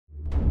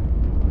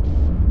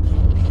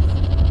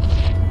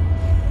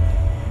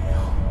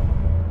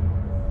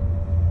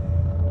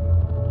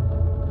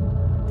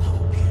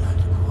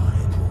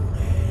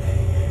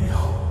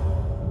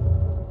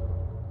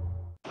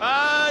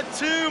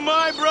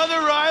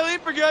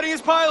for getting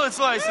his pilot's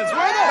license.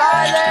 Where the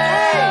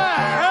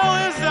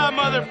hell is that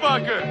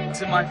motherfucker?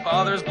 To my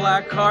father's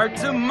black card,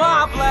 to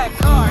my black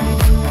card.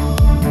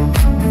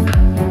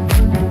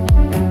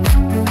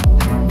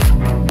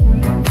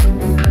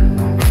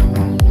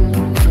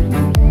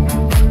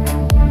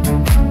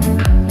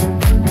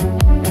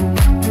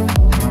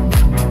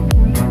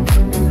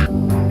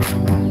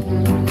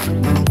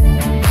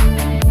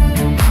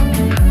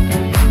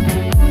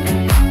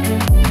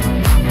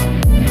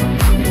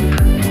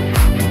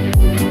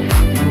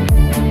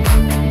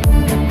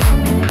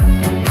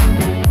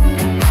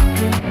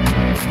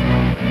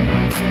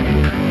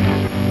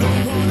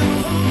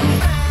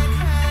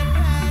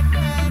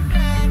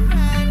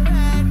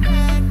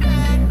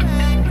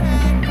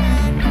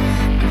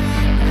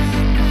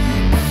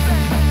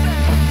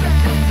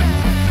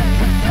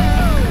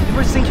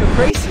 Think you're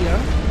crazy, huh?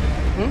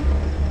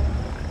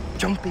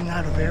 Jumping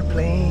out of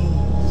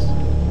airplanes,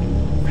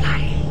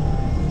 flying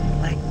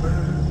like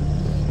birds.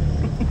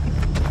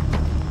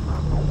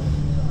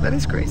 That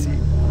is crazy.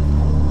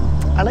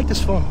 I like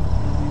this phone.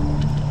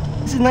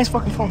 This is a nice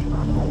fucking phone.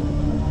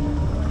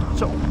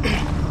 So,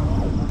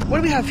 what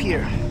do we have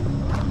here?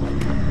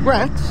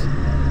 Grant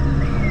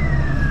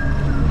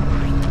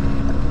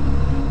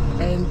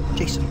and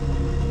Jason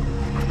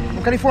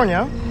from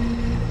California,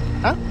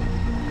 huh?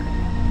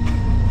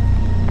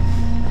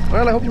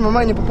 Well, I hope your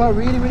mama and your papa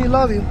really, really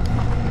love you.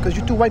 Because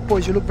you two white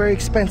boys, you look very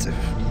expensive.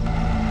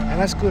 And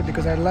that's good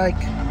because I like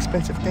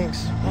expensive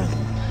things.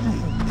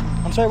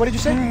 I'm sorry, what did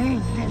you say?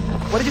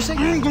 What did you say?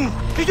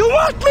 Did you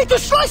want me to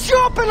slice you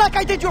open like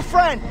I did your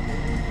friend?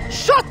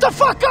 Shut the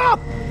fuck up!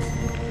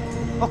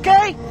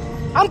 Okay?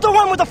 I'm the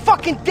one with the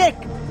fucking dick.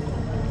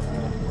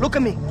 Look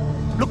at me.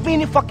 Look me in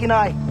the fucking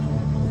eye.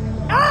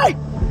 Hey!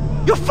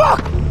 You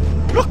fuck!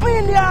 Look me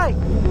in the eye.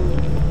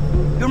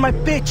 You're my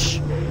bitch.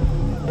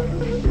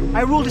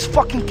 I rule this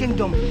fucking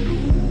kingdom.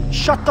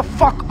 Shut the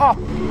fuck up,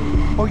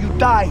 or you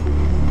die.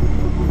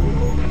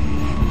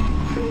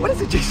 What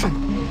is it, Jason?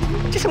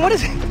 Jason, what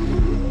is it?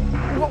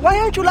 Why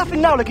aren't you laughing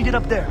now like you did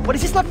up there? What,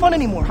 is this not fun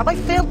anymore? Have I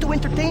failed to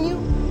entertain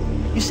you?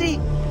 You see,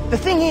 the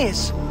thing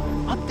is,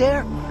 up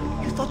there,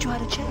 you thought you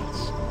had a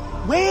chance.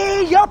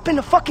 Way up in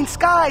the fucking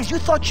skies, you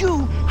thought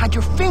you had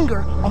your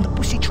finger on the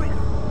pussy trigger.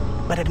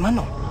 But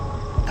hermano,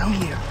 down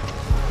here.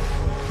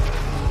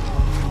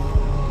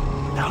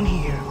 Down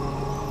here.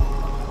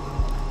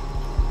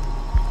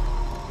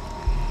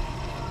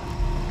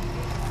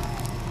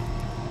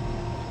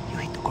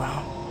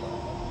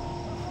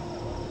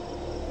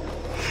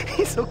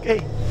 It's okay.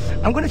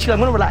 I'm gonna chill, I'm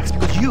gonna relax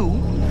because you,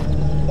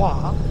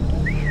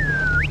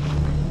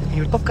 and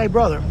your tough guy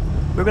brother,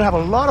 we're gonna have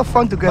a lot of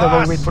fun together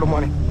while we wait for the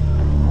money.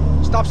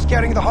 Stop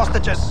scaring the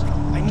hostages.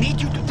 I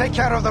need you to take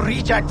care of the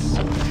rejects.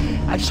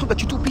 I just hope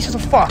that you two pieces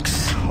of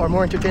fox are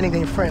more entertaining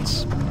than your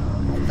friends.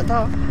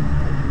 Ta-ta.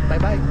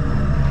 Bye-bye.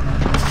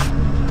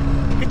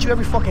 Hit you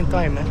every fucking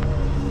time, man.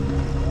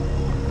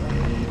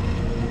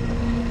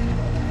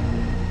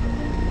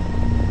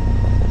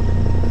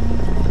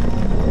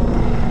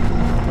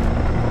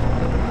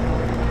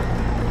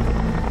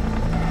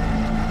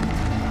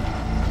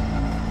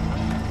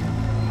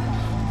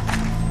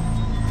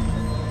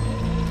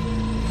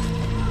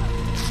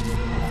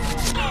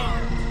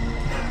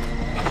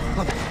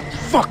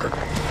 Fucker!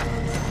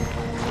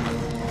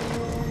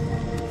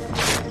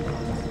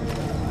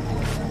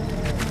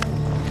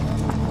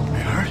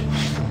 You hurt?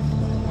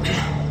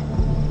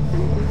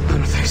 I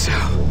don't think so. You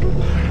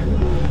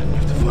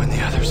have to find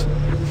the others.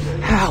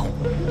 How?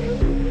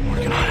 I'm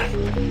working on it.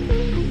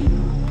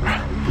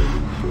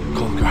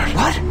 Call the guard.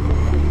 What?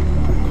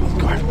 Call the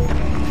guard.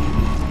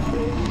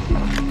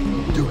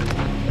 Do it.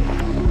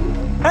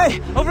 Hey,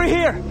 over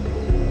here!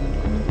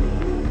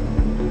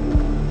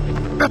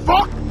 The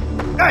fuck?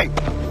 Hey!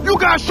 You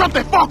guys shut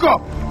the fuck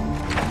up!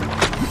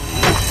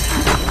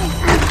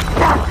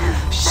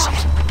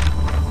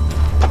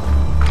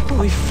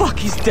 Holy fuck,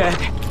 he's dead.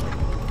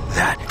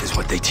 That is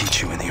what they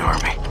teach you in the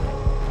army.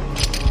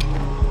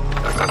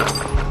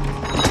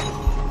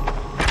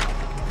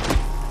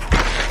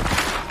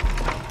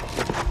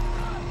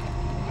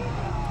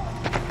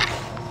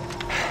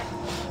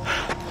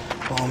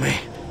 Follow me.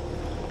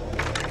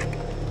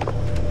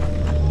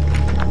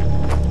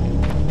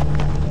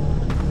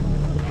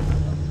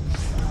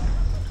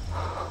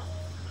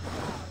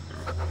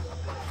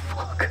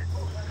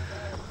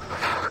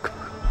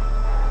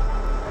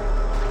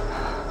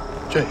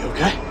 Jay, you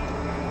okay?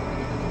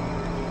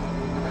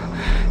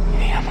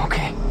 Yeah, I'm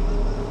okay.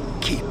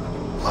 Keep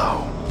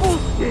low.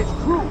 It's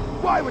true.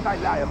 Why would I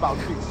lie about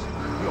this?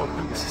 You're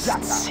This is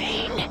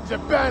insane. The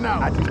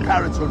burnout. At his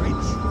parents are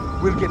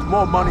rich. We'll get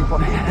more money for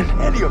him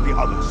than any of the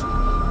others.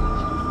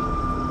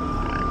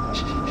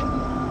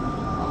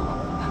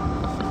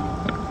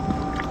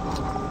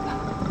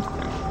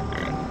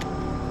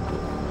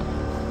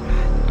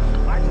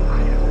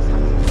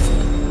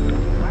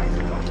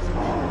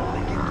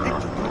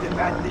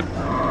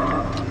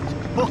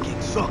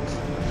 Booking sucks.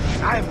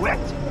 I'm wet.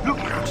 Look,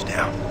 Calms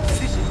down.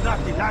 this is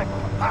not the life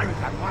of a pirate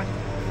I want.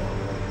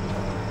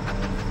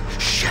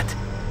 Shit.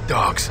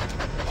 Dogs.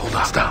 Hold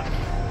on. Stop.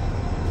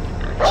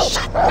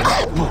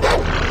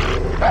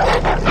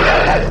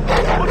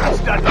 What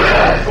is that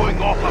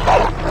going off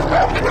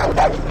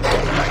about?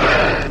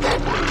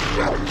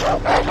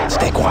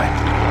 Stay quiet.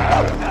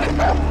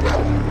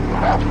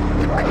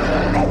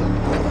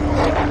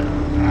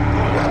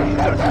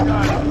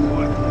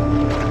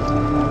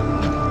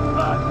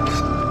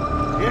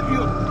 If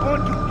you're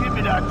going to give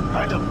me that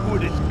kind of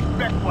food,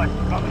 expect what's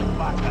coming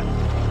back.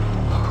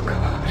 Oh,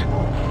 God.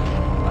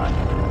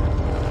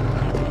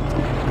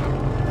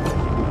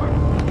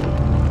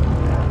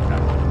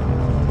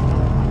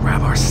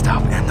 Grab our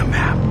stuff and the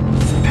map.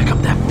 Pick up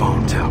that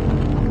phone, too.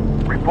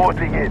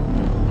 Reporting in.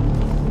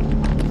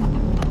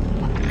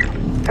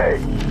 Hey,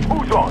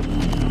 who's on?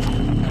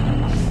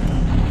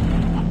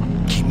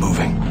 Keep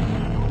moving.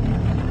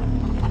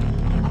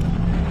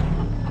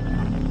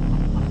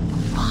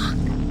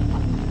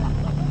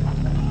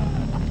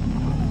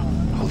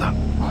 Hold up.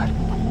 What?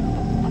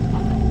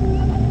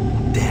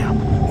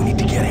 Damn, we need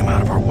to get him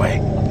out of our way.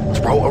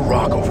 Throw a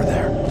rock over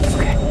there.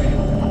 Okay.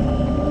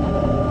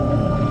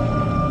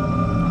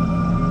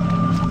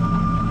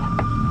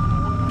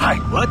 Hi.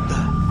 What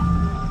the?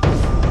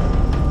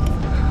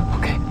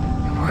 Okay,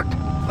 it worked.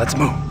 Let's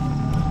move.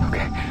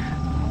 Okay.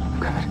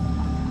 Good.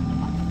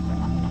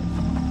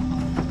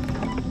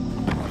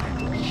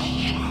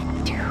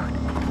 Shit, dude.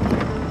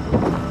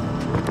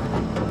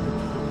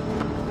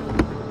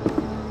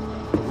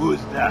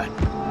 Who's that?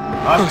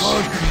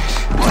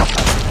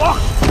 Oh,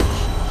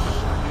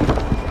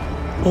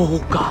 oh,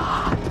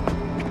 God.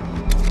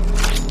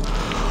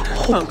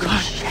 Oh,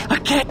 God. I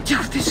can't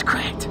do this,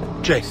 Grant.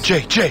 Jay,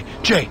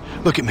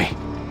 look at me.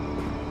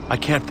 I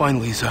can't find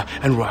Lisa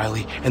and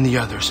Riley and the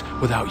others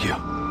without you.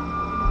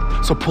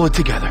 So pull it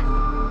together.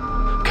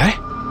 Okay?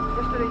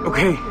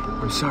 Okay,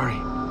 I'm sorry.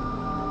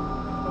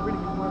 No, really,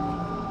 we worked.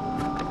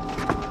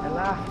 I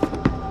laughed.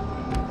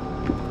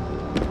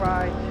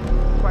 Cried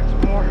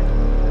some more.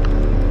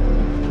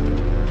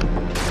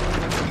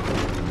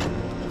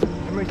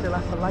 Memories that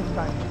last a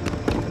lifetime.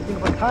 I think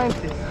about times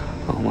this.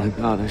 Oh, my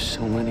God, there's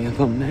so many of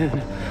them, man.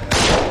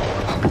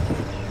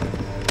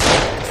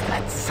 It's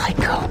that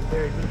psycho.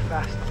 Very, very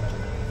fast.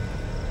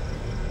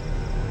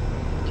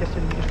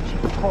 Yesterday we just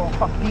cheap call.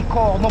 Fuck me,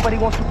 call. Nobody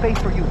wants to pay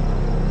for you.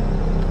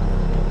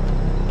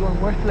 You are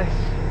worthless.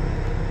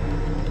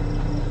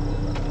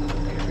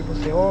 People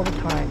say all the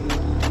time.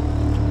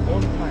 All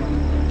the time.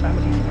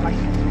 Family is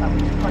priceless.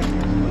 Family is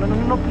priceless.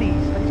 No,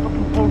 please. That's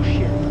fucking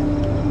bullshit.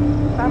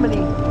 Family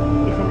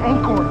is an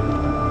anchor.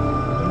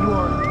 When you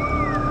are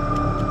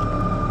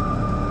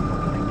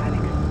fucking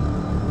Titanic.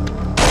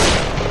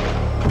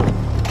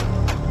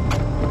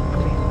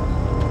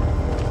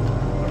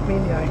 Look me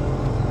in the eye.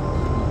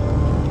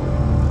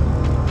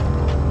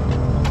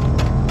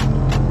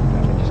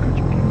 Family just got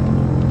you killed.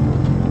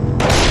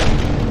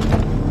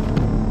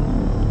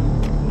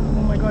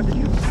 Oh my God,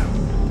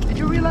 did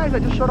you realize I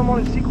just shot them all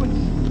in sequence?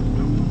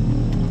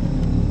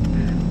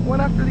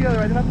 One after the other.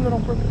 I did not do that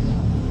on purpose.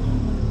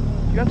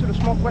 You answer the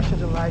small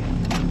questions in life.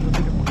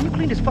 Can you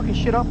clean this fucking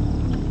shit up?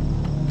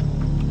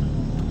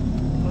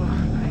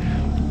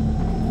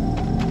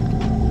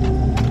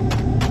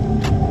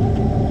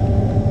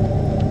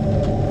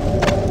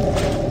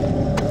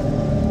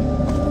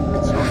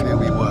 So there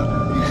we were.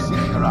 You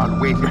sitting around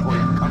waiting for him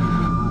to come into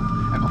the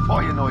room. And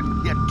before you know it,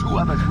 you had two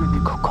others with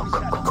him. Go.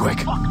 Quick.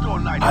 Fucked all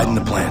night Hide in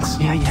the long. plants.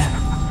 Yeah.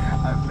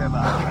 I've never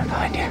I'll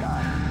find you.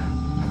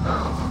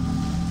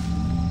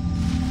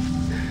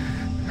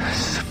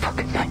 This is a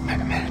fucking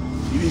nightmare, man.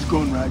 It is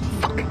gone right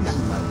here. This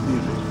is my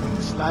favorite. When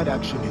the slide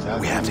action is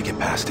out, We have to get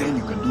past then it.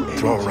 you can do anything.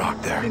 Throw a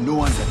rock there. And no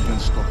one can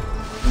stop it.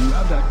 When you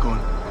have that gun,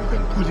 you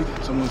can put it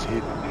in someone's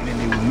head, and then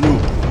they will know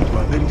that you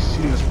are a very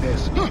serious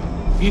person.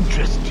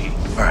 Interesting.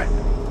 All right.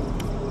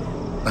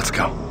 Let's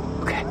go.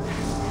 Okay.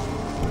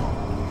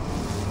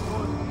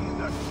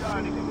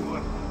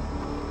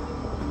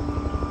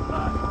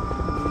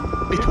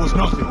 It was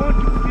nothing.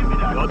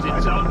 But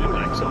it sounded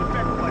like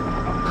something.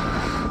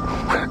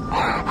 Where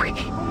are we?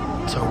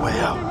 It's our way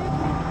out.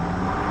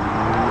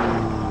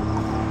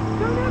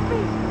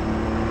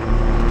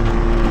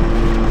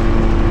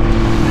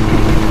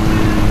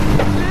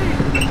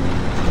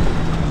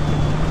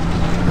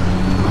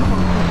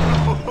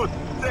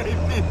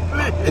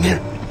 In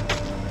here.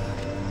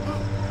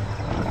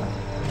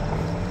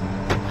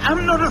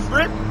 I'm not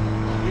afraid.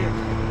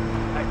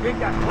 I think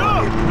that's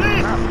No,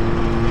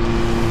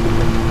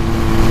 please.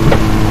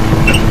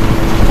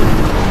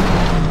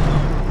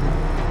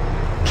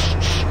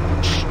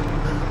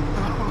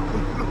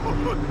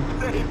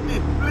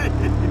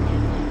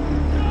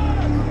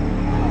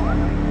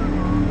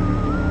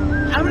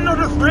 I'm not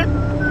afraid.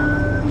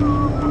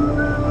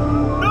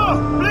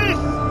 No, please.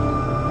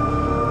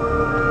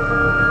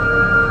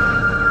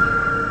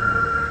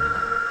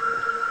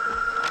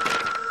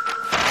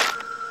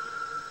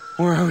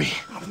 Where are we?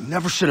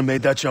 Never should have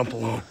made that jump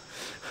alone.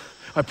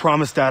 I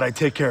promised Dad I'd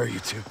take care of you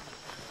two.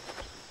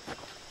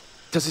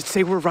 Does it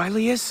say where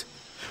Riley is?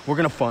 We're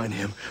gonna find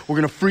him. We're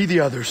gonna free the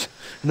others,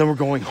 and then we're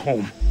going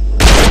home.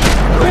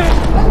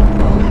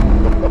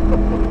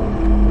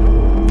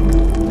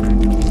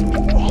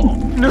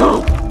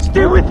 No!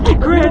 Stay with me!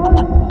 Grant!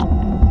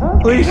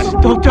 Please,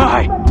 don't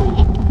die!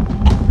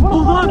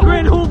 Hold on,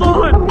 Grant, hold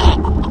on!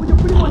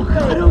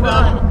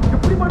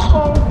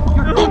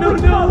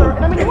 No!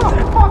 And I mean, you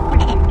wanna fuck with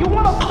me? You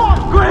wanna fuck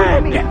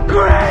with me?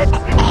 Grant!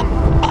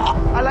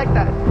 I like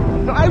that.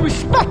 No, I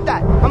respect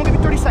that. I'm gonna give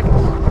you 30 seconds.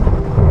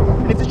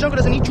 And if this jungle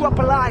doesn't eat you up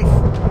alive,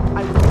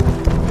 I will.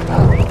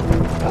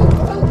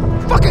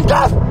 Fucking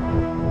death!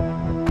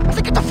 I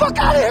said, get the fuck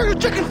out of here, you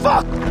chicken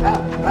fuck!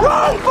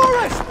 Run,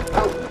 Forrest!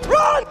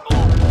 Run!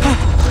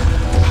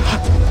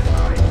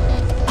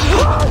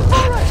 Run,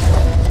 Forrest!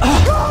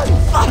 Run!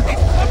 Fuck!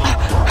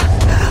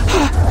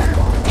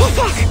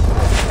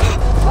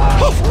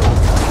 Oh,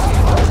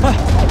 fuck!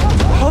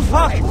 Oh,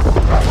 fuck!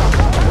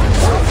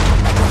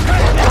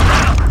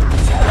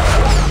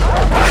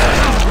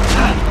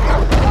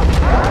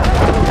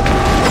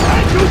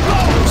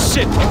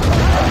 Shit!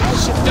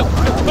 Shit, no!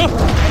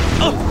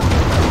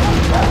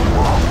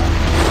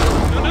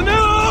 No!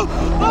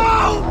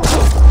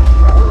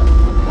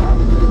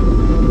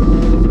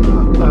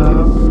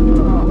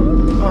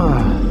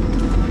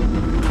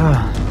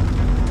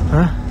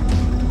 Huh?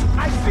 I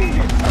see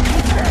him!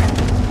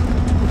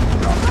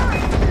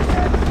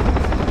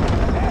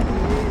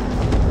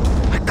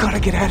 I gotta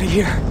get out of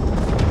here.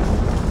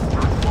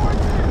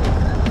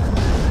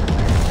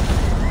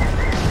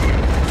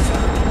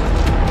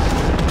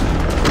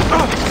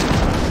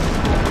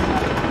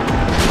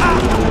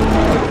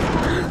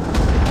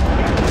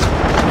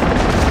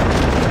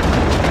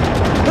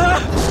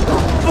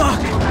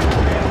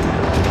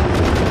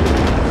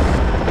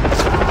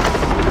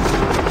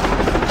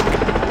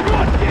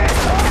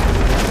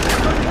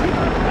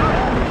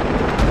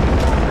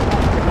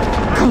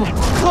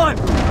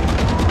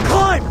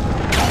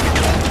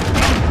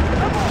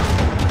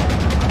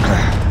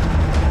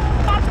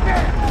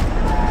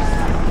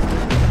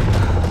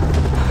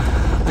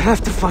 I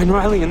have to find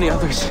Riley and the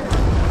others.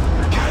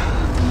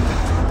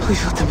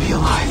 Please let them be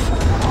alive.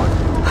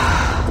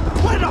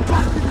 Where the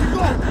fuck did you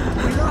go?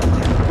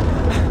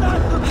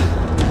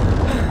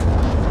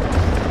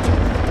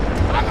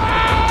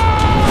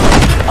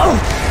 Oh!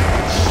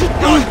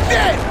 You're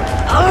dead!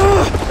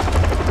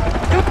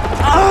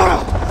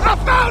 I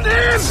found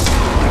him!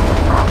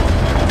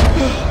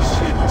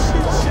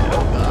 Shit, oh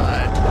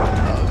God.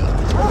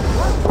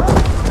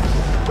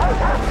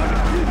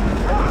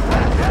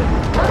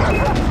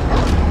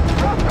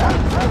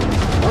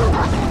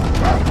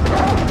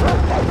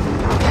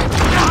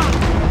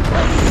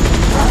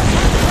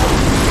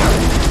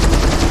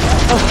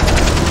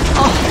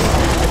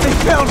 They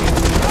found me!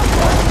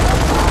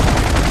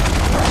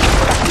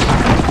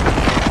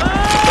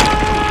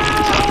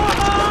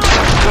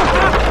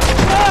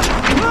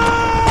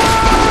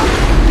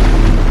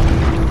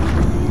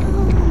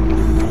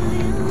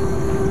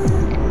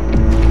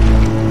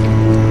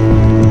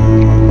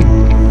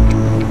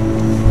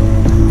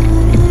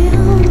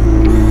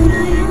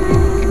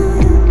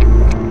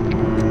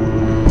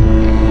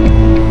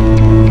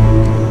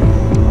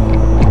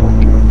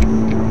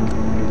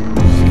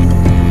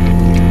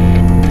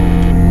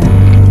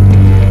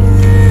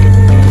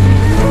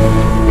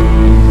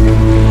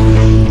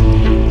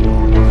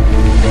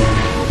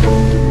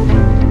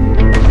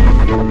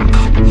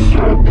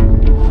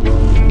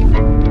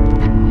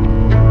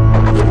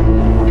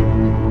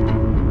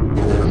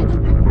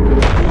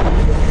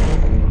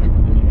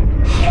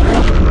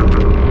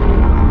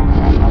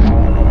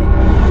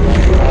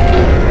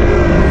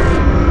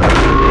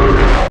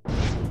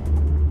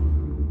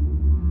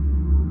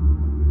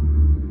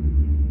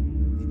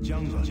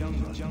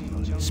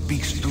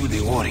 Speaks through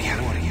the warrior.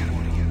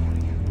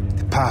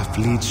 The path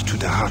leads to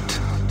the heart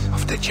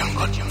of the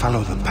jungle.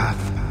 Follow the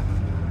path,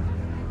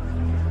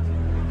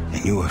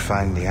 and you will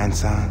find the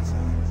answer.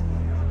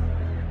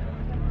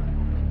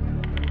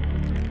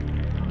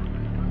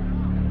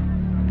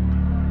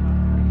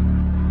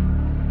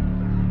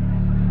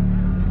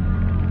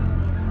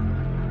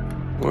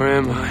 Where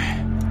am I?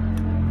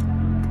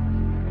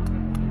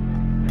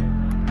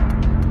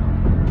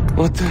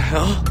 What the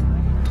hell?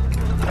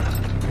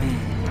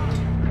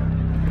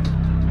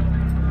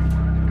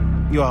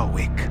 You are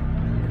awake.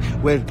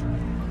 Well,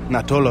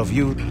 not all of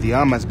you. The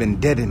arm has been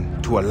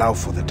deadened to allow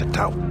for the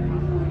Tatau.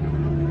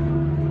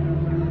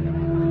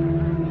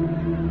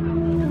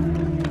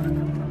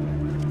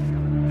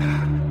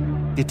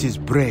 It is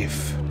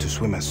brave to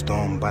swim a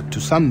storm, but to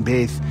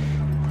sunbathe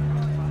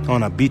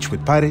on a beach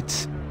with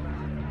pirates,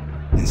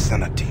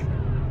 insanity.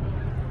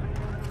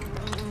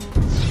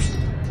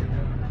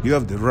 You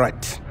have the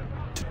right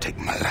to take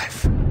my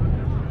life.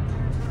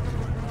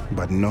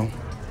 But no,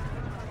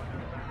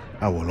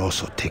 I will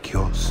also take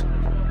yours.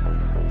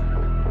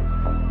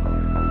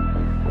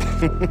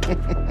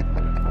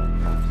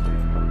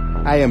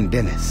 I am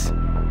Dennis.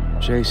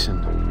 Jason.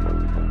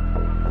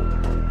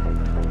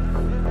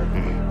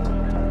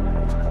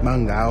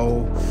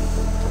 Mangao.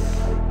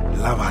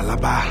 Lava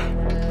lava.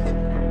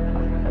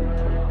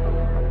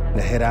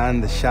 The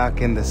heron, the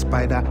shark, and the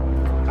spider.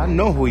 I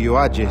know who you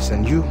are,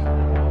 Jason. You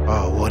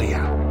are a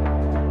warrior.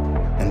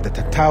 And the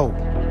Tatau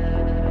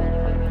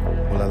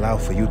will allow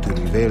for you to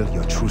reveal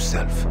your true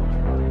self.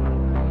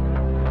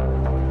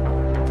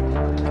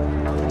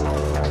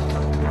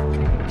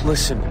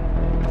 Listen,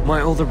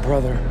 my older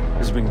brother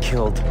has been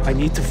killed. I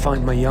need to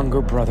find my younger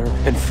brother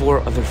and 4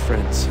 other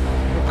friends.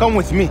 Come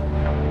with me.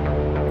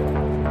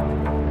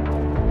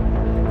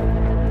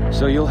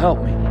 So you'll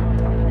help me?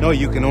 No,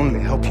 you can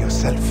only help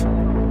yourself.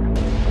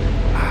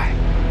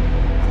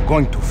 I'm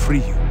going to free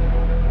you.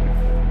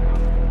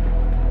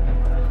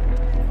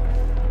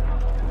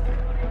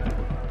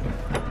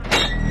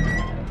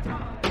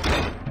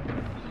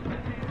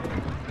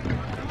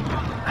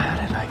 How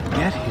did I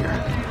get here?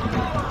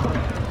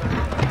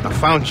 I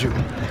found you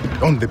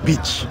on the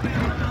beach.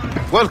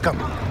 Welcome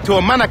to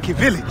Amanaki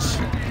village.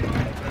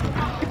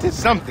 It is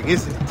something,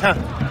 isn't it, huh?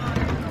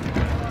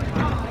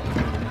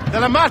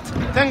 Dalamat,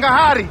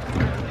 Tengahari.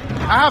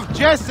 I have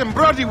Jess and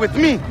Brody with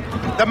me.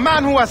 The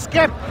man who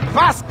escaped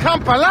Vast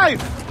Camp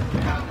alive.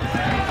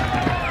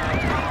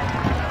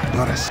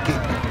 Your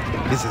escape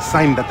is a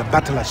sign that the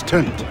battle has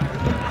turned.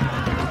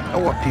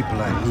 Our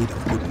people are in need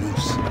of good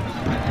news.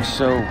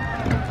 So,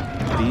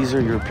 these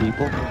are your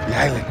people? The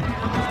island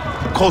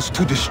calls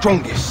to the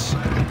strongest.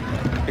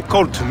 It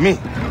called to me.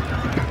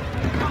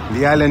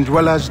 The island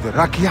dwellers, the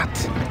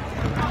Rakyat,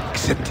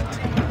 accepted.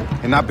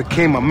 And I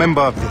became a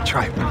member of the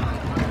tribe.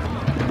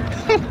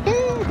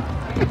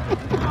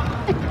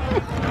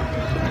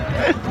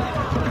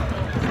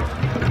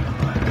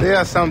 They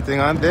are something,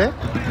 aren't they?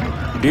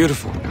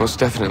 Beautiful, most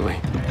definitely.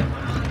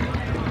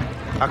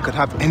 I could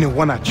have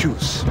anyone I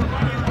choose.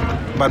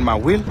 But my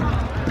will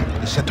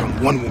is set on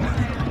one woman.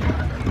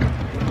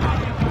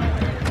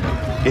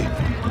 Here,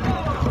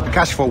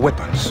 cash for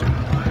weapons.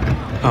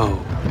 Oh.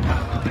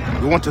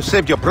 You want to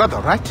save your brother,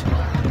 right?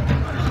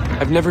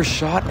 I've never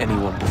shot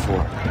anyone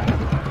before.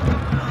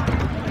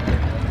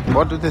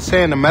 What do they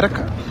say in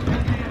America?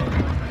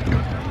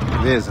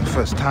 There's a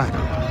first time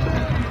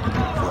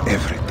for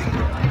everything.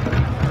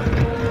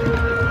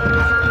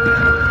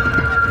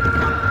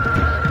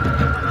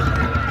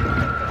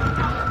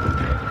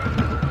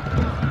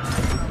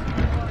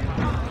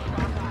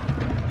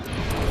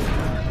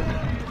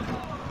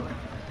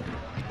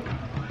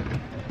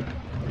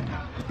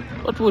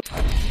 What would...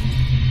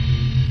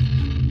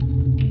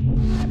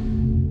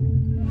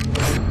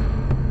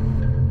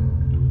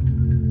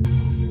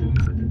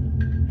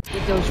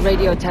 Get those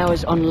radio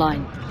towers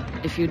online.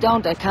 If you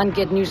don't, I can't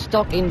get new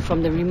stock in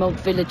from the remote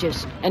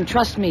villages. And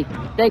trust me,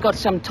 they got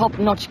some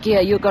top-notch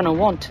gear you're gonna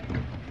want.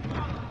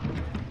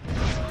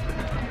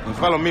 Now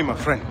follow me, my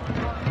friend.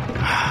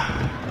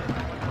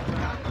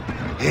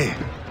 Here,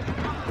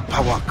 the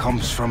power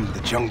comes from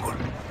the jungle,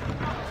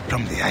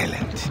 from the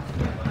island.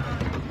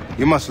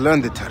 You must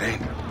learn the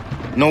terrain,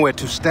 know where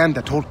to stand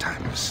at all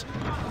times.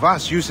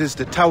 Vas uses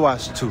the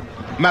towers to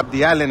map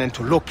the island and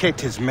to locate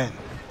his men.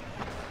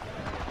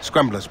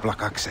 Scramblers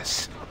block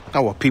access.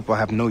 Our people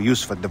have no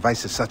use for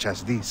devices such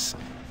as these.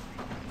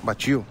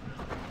 But you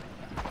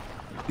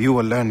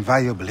will learn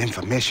valuable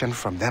information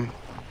from them.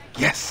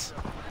 Yes,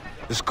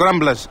 the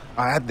scramblers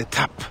are at the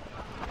top.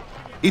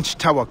 Each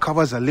tower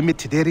covers a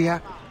limited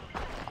area.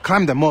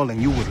 Climb them all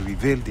and you will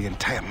reveal the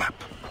entire map.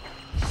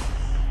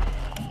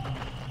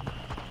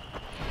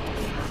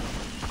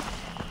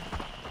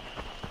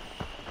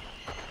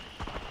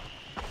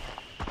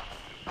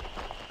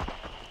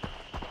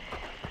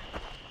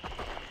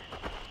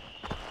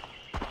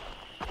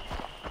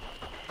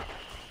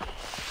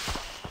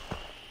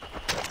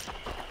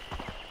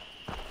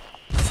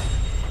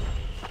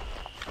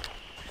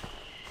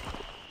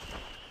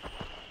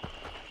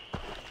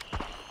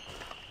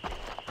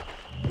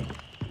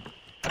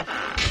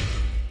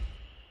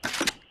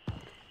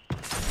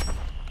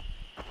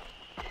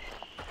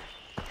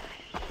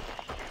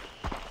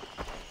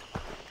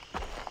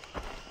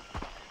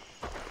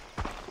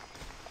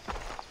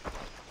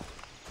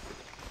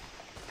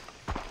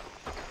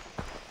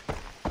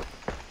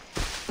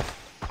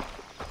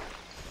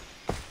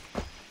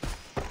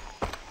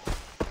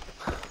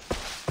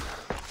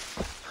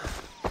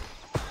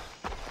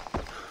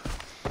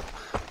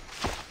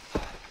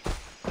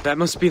 That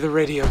must be the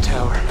radio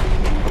tower.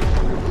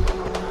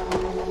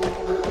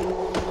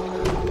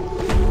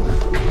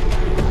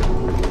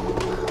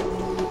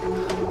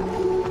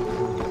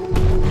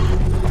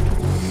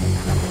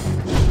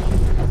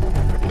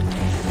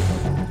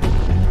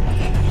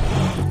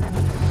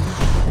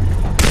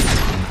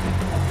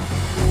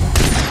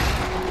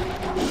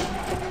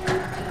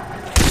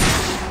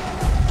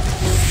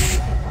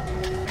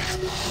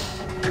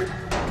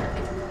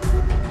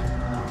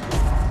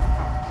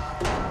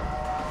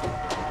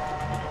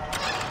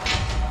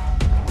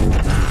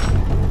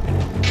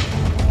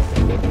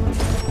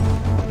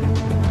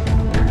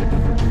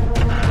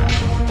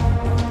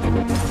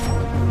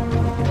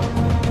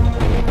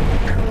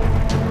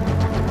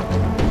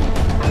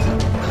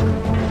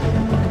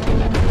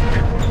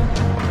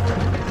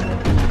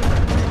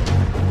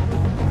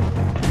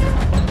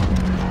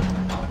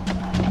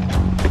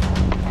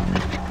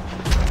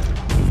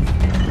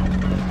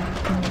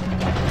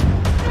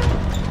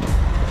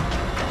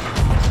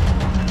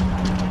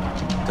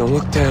 Don't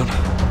look down.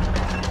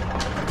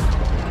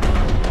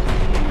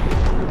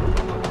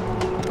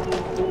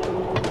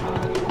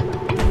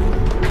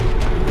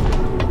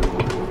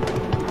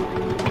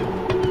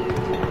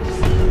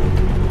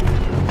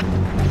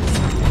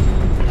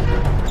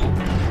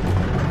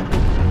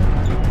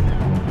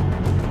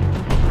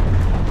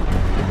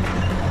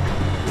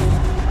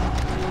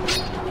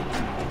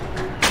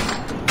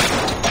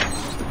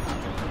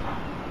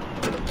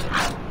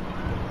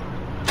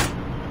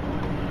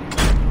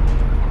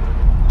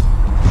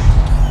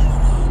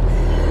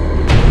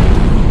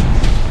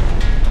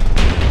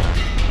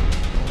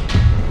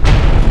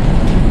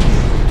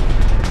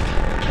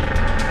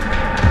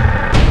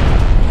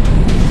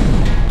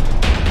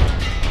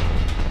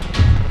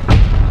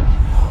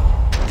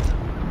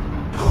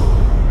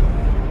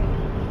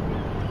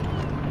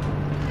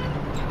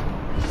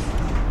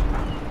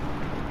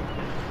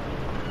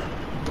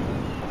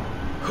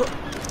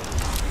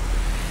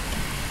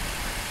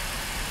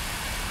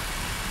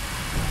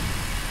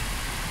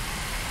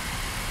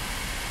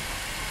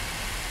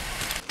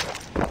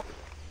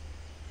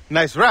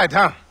 Nice ride,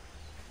 huh?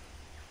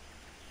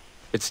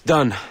 It's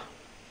done.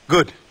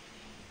 Good.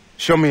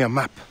 Show me a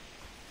map.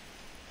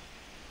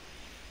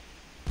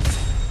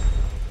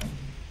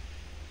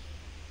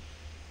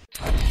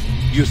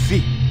 You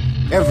see,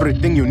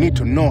 everything you need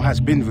to know has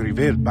been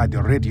revealed by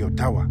the radio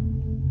tower.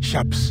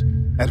 Shops,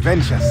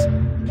 adventures.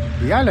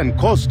 The island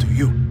calls to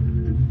you.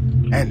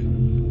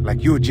 And,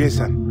 like you,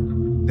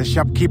 Jason, the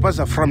shopkeepers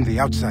are from the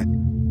outside.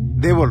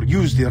 They will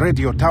use the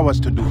radio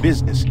towers to do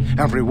business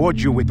and reward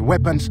you with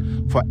weapons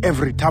for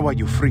every tower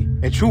you free.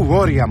 A true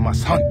warrior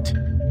must hunt.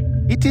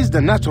 It is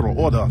the natural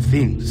order of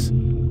things.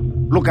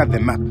 Look at the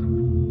map.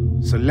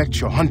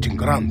 Select your hunting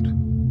ground.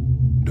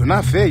 Do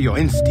not fear your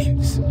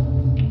instincts.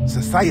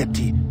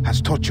 Society has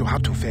taught you how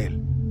to fail,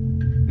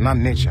 not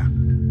nature.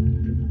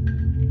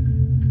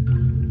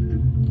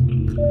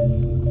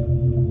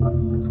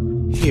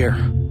 Here.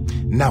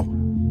 Now,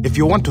 if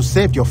you want to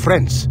save your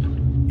friends,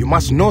 you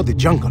must know the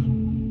jungle.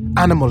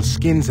 Animal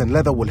skins and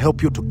leather will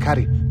help you to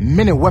carry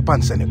many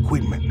weapons and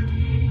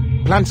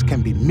equipment. Plants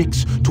can be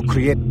mixed to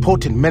create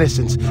potent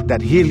medicines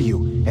that heal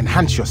you,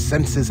 enhance your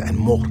senses, and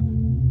more.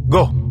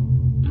 Go.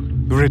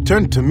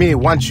 Return to me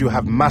once you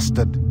have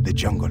mastered the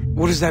jungle.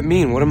 What does that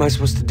mean? What am I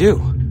supposed to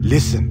do?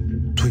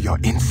 Listen to your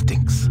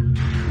instincts.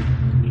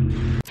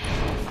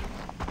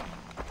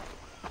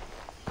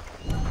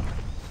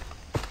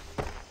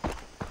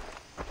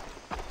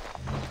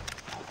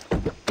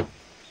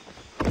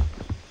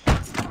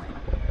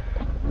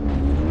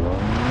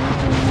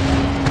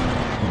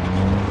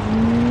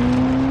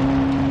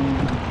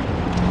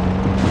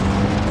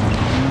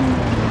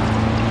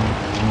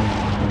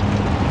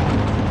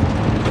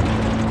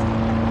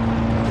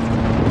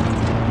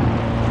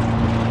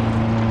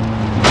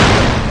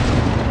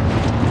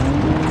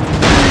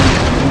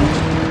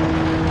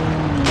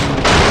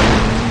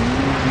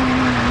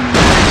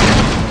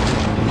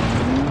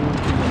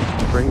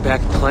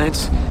 Back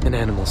plants and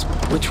animals.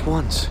 Which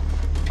ones?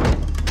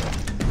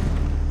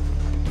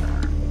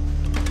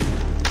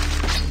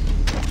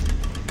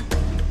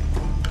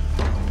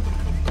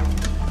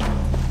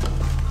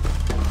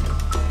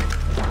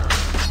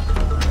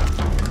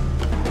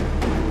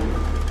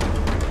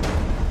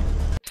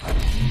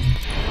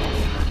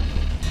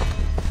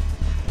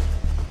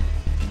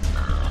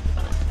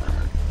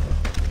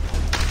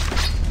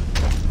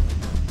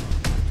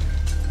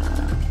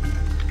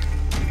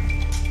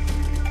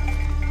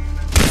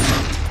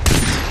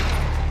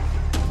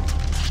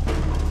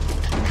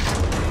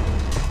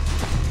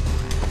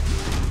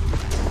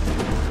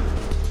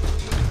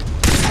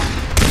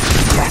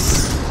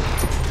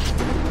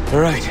 All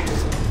right,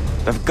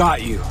 I've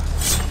got you.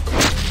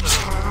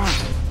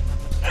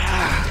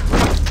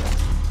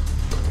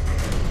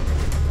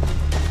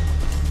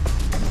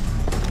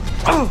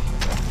 Oh!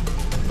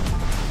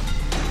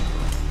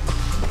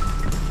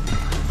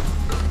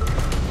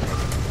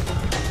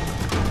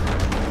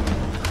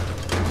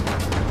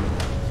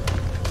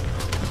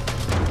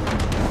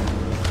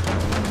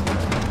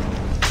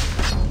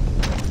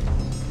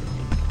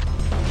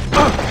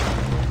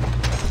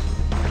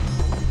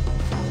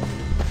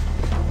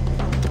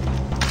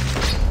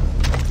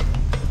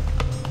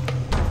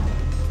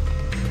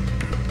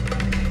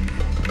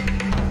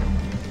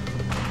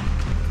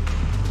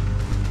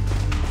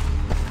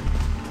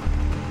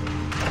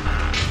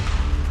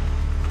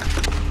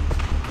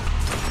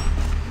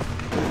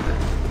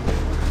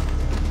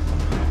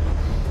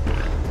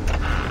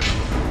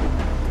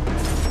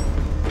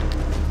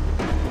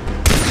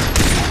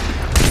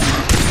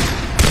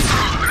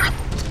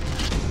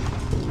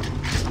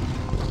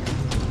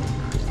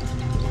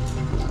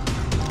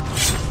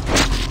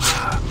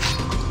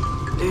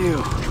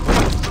 Ew.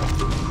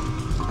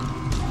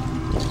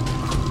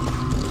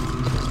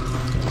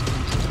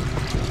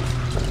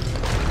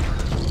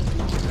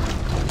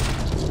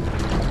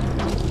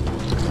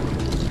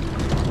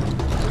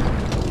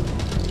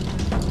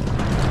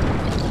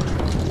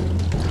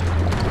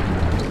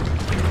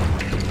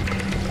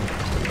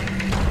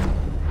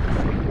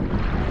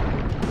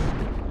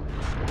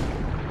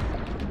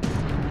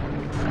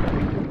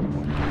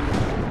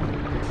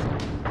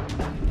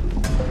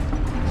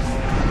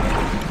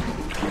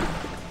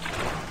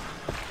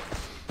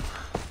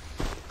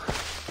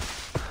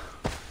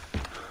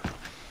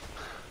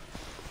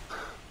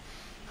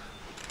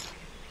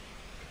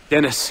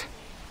 Dennis,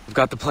 I've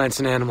got the plants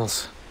and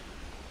animals.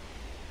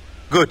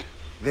 Good.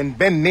 Then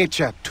bend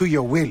nature to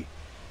your will.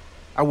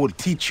 I will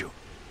teach you.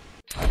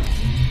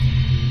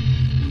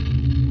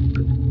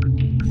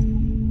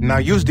 Now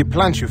use the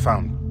plants you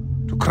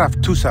found to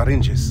craft 2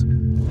 syringes.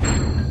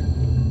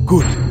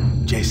 Good,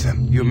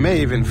 Jason. You may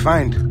even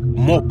find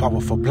more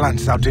powerful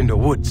plants out in the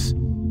woods,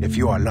 if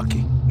you are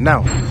lucky.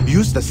 Now,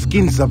 use the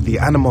skins of the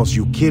animals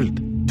you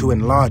killed to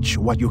enlarge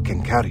what you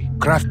can carry.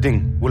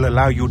 Crafting will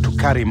allow you to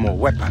carry more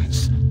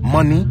weapons,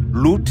 money,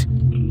 loot,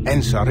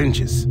 and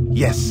syringes.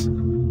 Yes.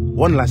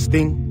 One last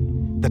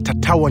thing, the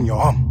tattoo on your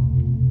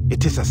arm.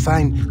 It is a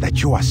sign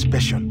that you are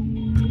special,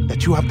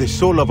 that you have the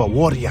soul of a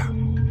warrior.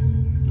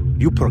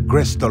 You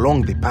progressed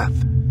along the path.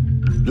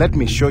 Let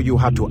me show you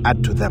how to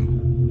add to them.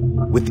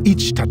 With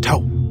each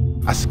tattoo,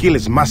 a skill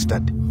is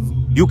mastered,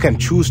 you can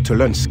choose to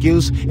learn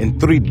skills in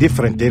 3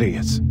 different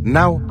areas.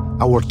 Now,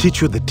 I will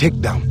teach you the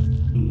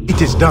takedown.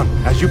 It is done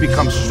as you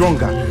become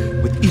stronger.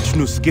 With each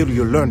new skill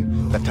you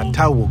learn, the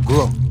Tatau will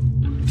grow.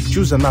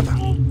 Choose another.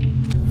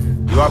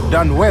 You have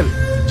done well,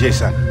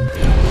 Jason.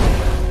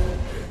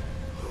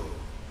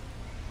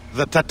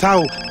 The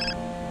Tatau...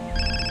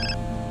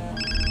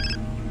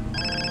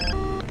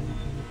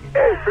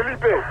 Hey,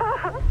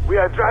 Felipe! We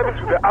are driving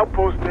to the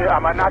outpost near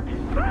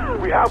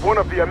Amanaki. We have one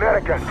of the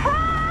Americans.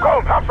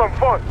 Come, have some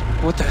fun!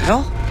 What the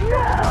hell?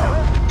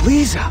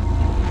 Lisa!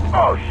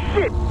 Oh,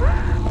 shit!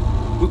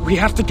 We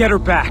have to get her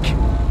back.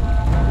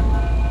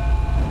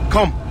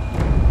 Come,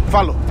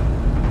 follow.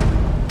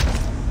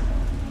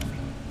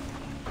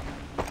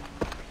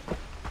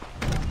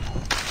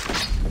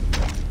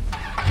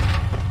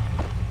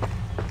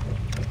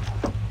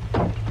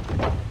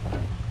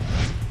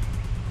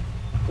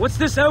 What's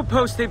this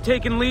outpost they've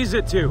taken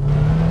Lisa to?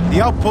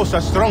 The outposts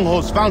are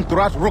strongholds found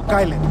throughout Rook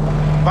Island.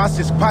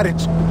 Vas's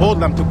pirates hold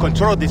them to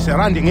control the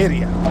surrounding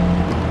area.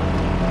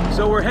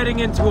 So we're heading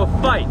into a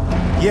fight?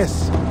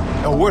 Yes,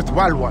 a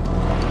worthwhile one.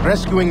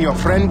 Rescuing your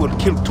friend will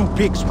kill 2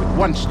 pigs with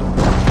 1 stone.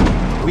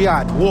 We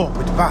are at war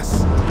with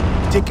Vas.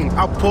 Taking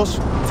outposts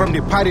from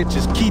the pirates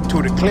is key to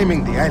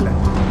reclaiming the island.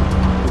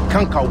 We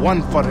conquer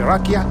one for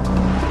Iraqiat,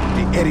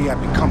 the area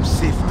becomes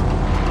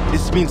safer.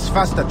 This means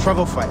faster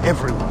travel for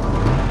everyone.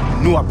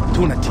 New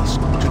opportunities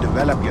to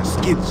develop your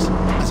skills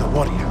as a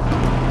warrior.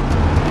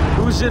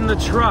 Who's in the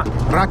truck?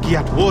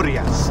 Rakyat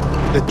warriors,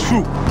 the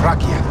true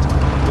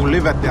Rakyat, who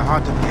live at the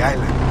heart of the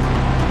island.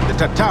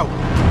 The Tatau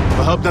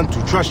will help them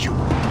to trust you.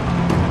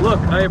 Look,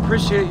 I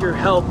appreciate your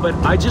help, but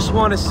I just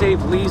want to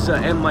save Lisa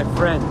and my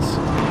friends.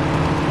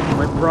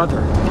 My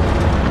brother.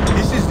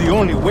 This is the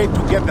only way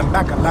to get them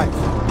back alive.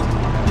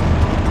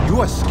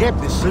 You escaped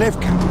the slave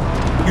camp.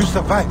 You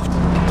survived.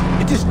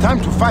 It is time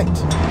to fight.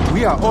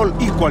 We are all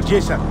equal,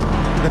 Jason.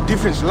 The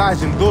difference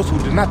lies in those who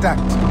do not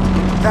act.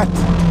 That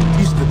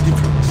is the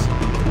difference.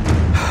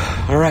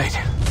 All right,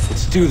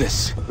 let's do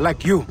this.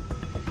 Like you.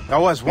 I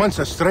was once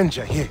a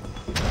stranger here.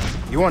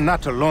 You are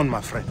not alone,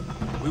 my friend.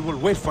 We will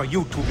wait for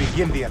you to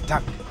begin the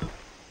attack.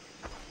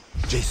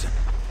 Jason,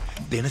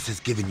 Dennis has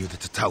given you the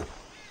Tatau.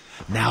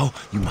 Now,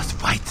 you must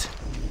fight.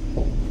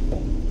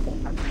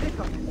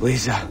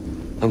 Lisa,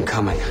 I'm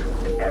coming.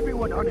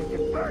 Everyone on it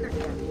is murdered.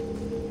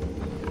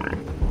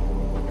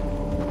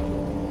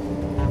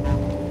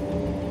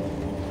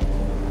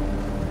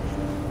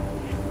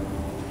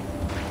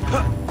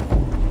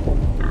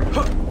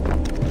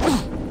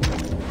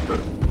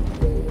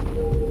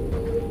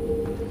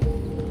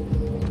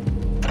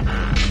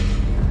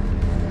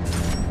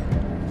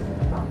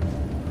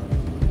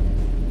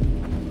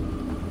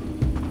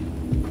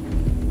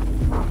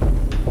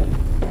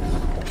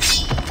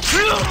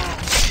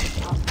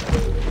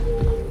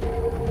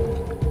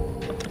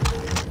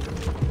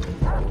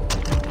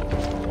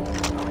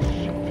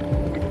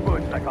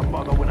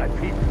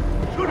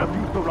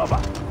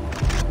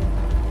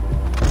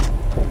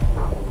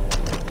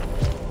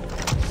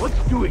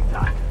 What's doing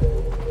that?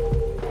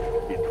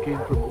 It came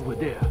from over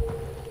there.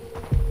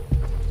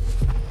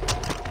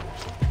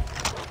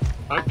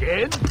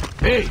 Again?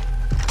 Hey!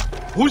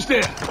 Who's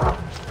there?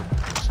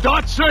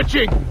 Start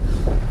searching!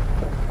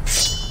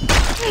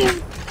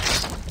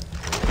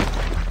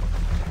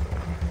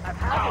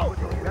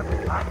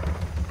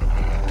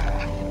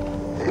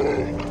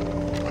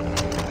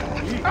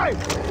 Hey!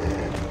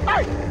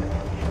 Hey!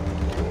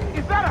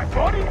 Is that a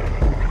body?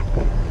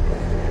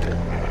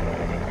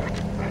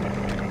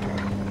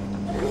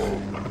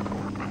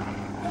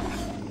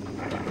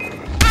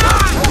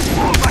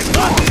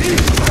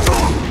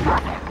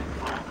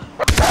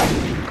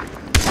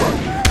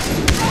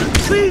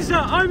 Lisa,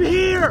 I'm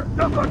here!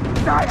 You're going to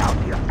die out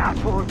here,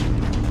 asshole!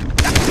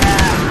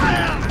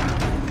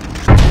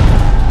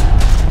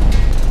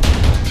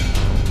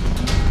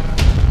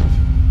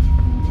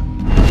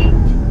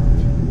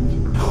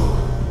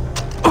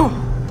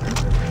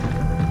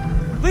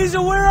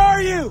 Lisa, where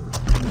are you?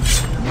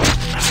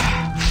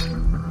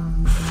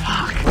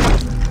 Fuck.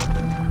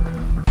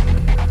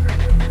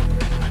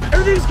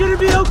 Everything's gonna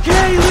be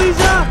okay,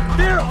 Lisa!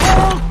 They're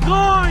all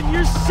gone!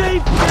 You're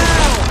safe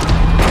now!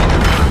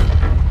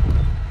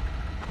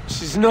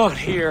 She's not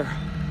here.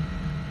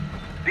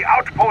 The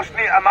outpost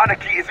near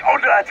Amanaki is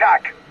under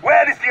attack.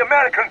 Where is the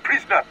American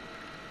prisoner?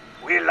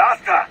 We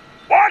lost her.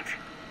 What?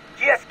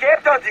 She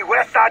escaped on the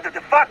west side of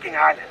the fucking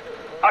island.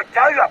 I'll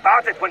tell you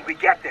about it when we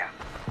get there.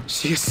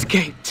 She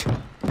escaped.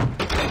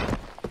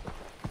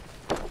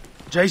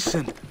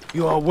 Jason,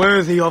 you are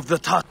worthy of the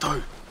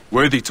Tatau.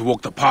 Worthy to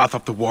walk the path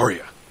of the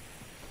warrior.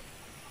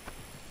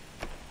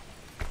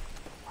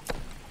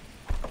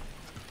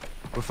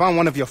 We found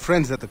one of your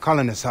friends at the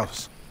colonist's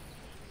house.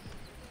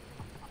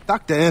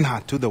 Dr.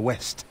 Earnhardt to the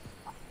west.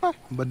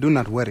 But do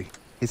not worry.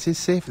 It is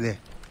safe there.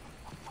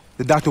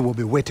 The doctor will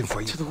be waiting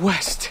for you. To the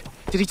west?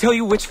 Did he tell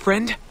you which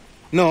friend?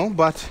 No,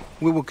 but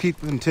we will keep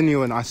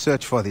continuing our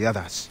search for the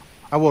others.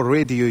 I will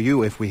radio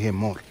you if we hear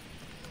more.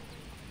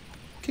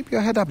 Keep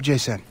your head up,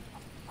 Jason.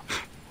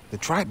 The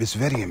tribe is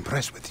very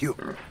impressed with you.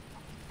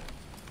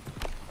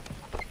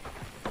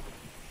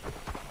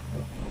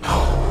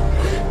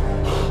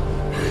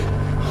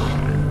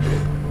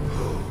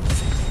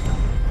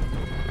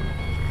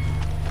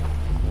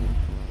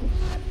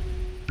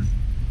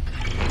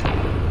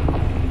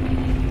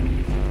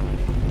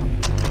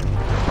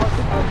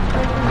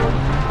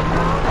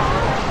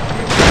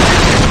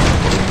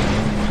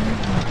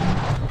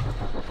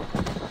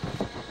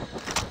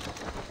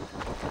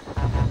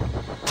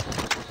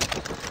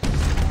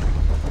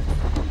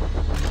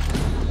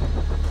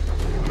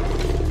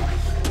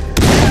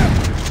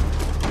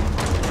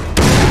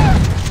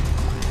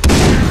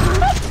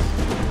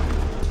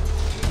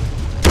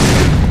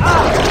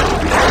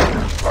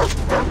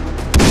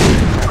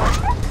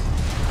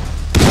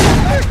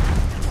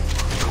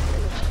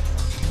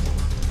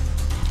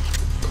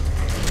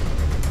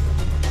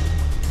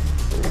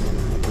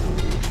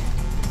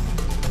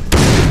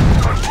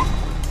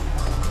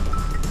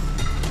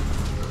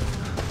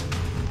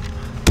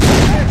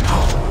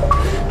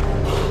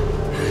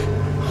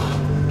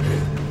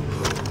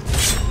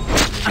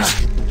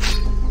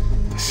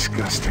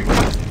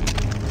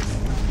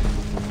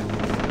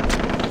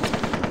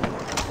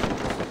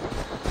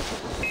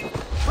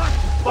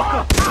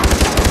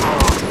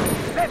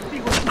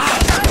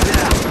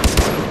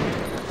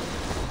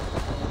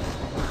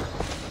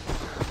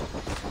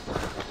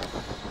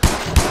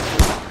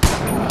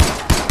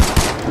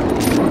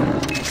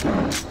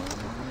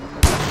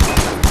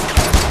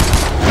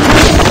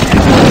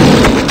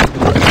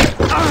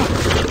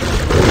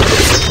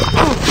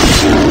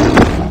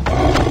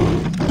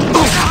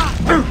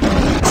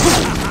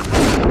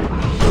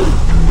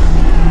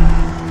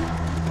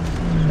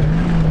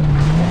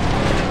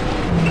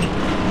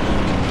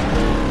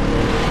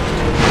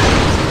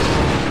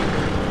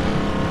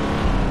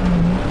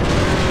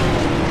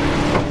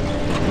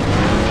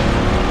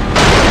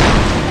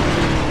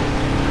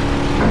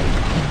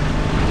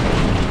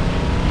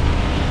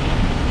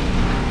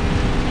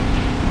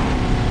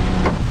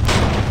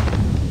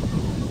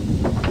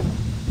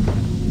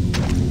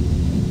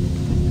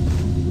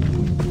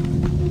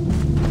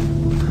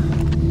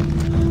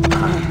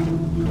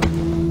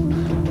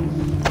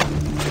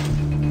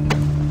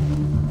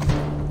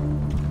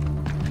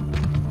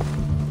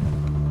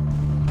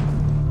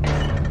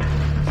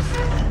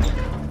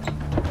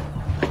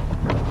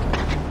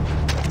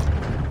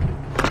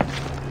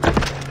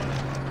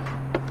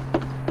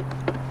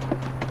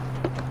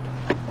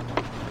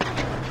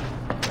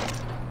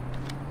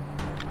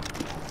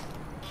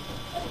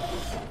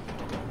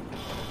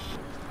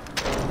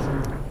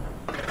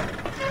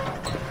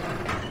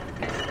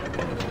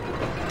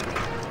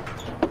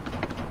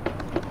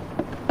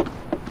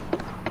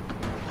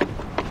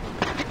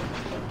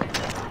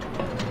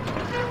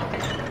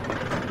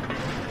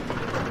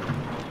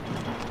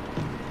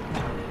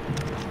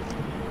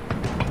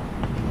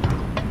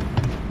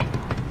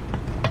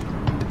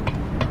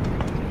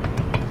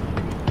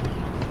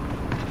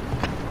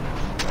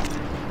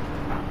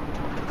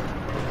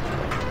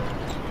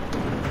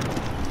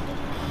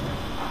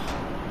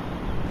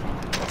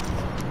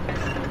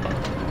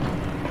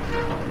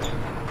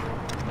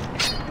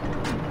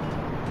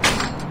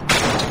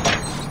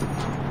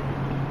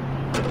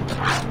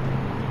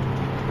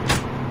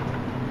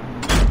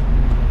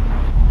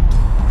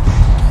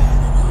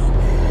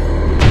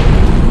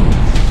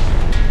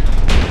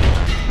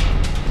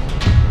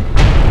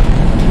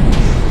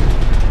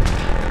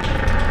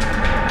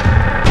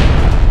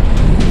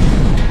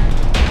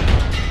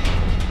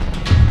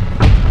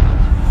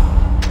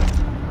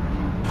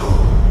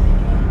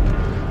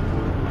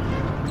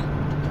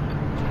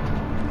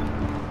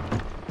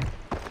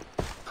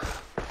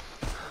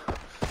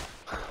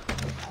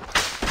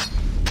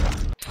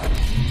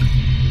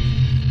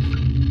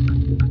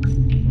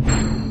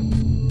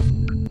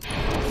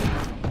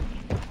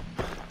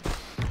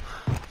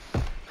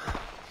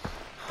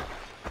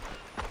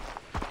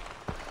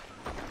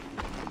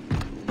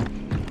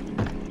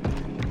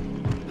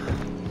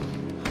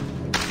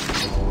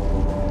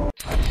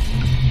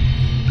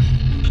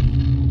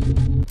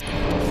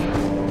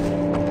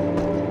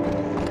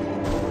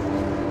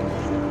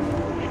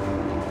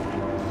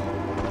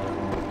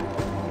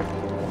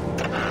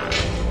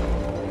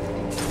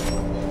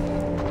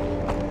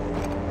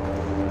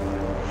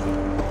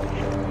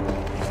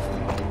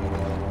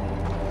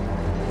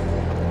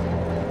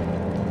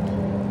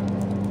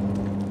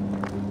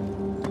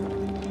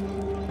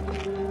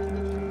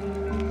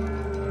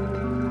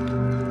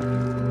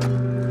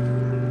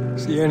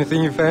 See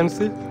anything you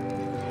fancy?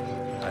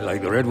 I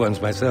like the red ones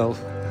myself.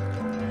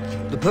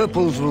 The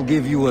purples will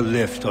give you a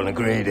lift on a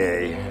gray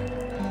day.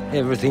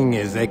 Everything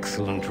is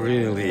excellent,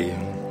 really.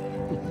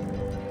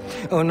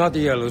 Oh, not the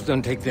yellows.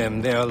 Don't take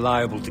them. They're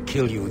liable to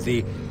kill you.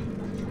 The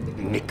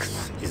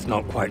mix is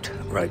not quite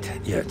right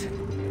yet.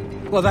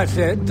 Well, that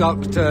said,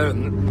 Dr.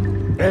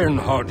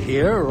 Earnhardt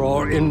here,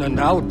 or in and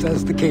out,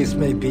 as the case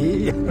may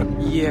be.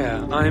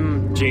 Yeah,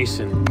 I'm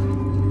Jason.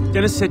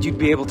 Dennis said you'd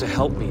be able to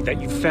help me,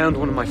 that you'd found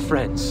one of my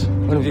friends.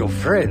 One of your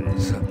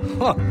friends?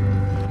 Huh.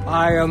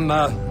 I am,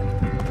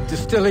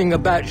 distilling a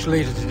batch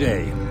later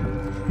today.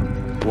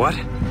 What?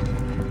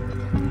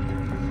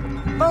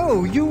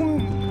 Oh, you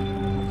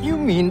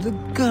mean the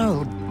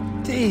girl,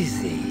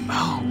 Daisy.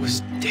 Oh, it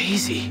was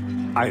Daisy.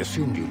 I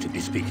assumed you to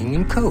be speaking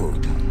in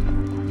code.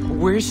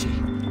 Where is she?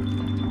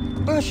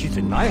 Well, she's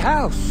in my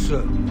house.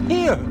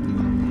 Here.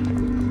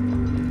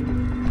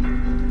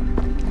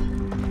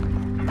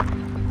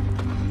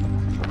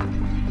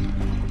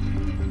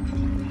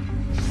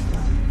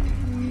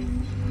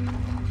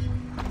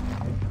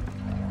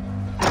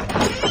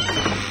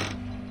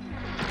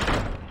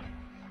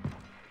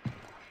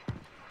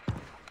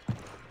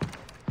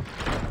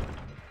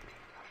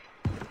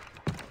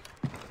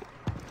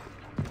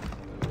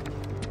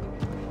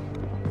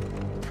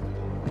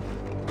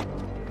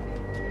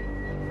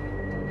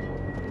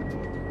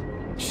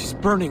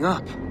 Burning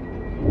up.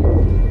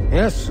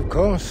 Yes, of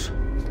course.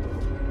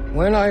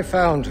 When I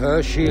found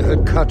her, she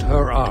had cut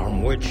her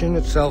arm, which in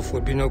itself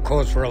would be no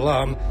cause for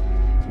alarm,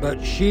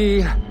 but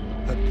she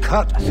had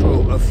cut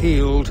through a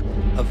field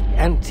of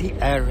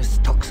Anti-Aris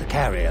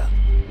toxicaria,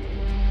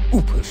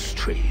 Upas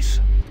trees.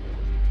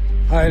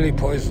 Highly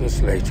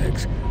poisonous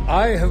latex.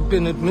 I have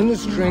been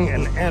administering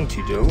an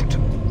antidote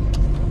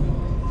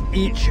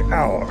each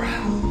hour.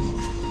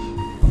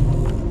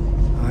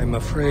 I'm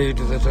afraid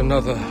that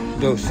another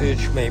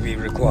dosage may be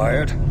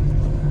required.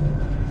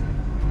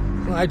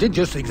 I did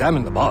just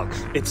examine the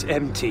box. It's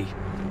empty.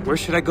 Where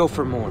should I go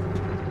for more?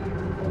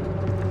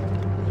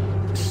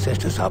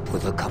 Set us up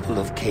with a couple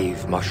of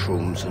cave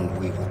mushrooms and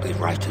we will be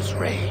right as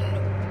rain.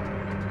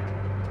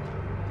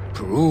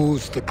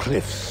 Peruse the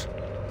cliffs.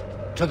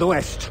 To the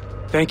west.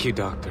 Thank you,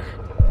 Doctor.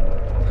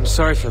 I'm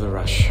sorry for the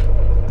rush.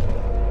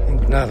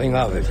 Think nothing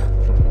of it.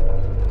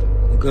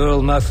 The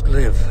girl must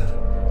live.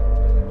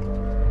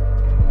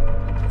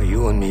 For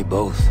you and me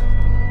both.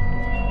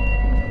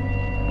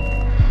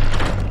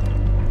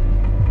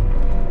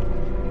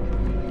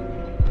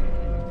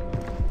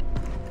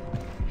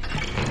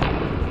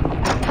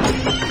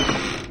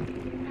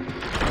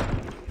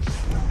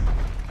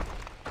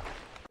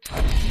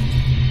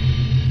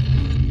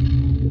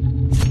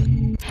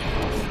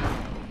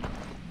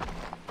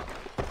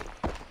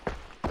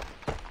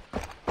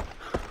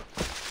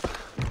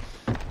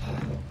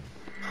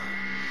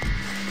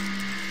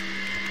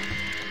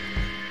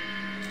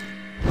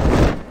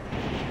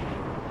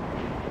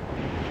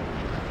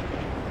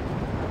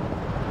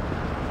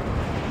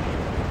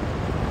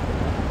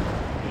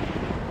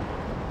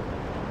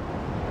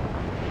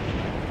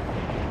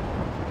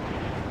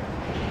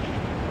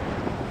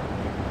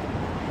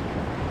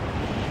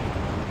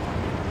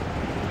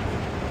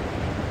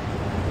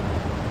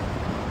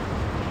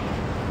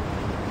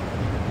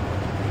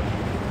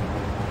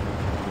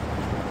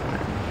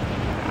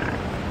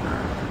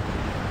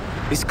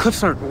 These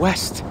cliffs aren't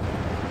west.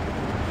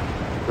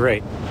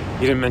 Great.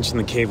 You didn't mention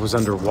the cave was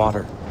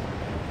underwater.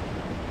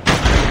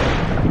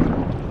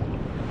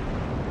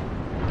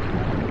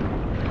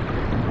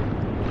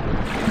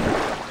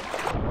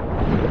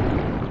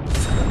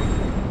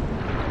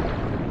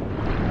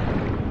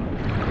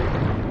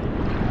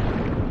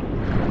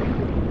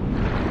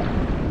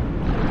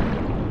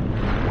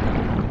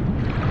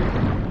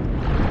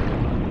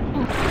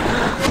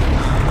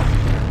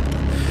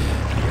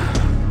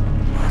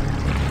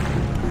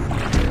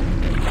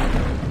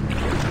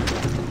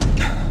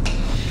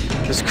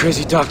 This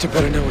crazy doctor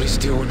better know what he's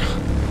doing.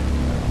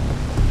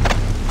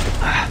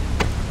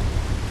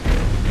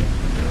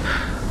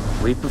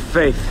 Leap of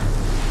faith.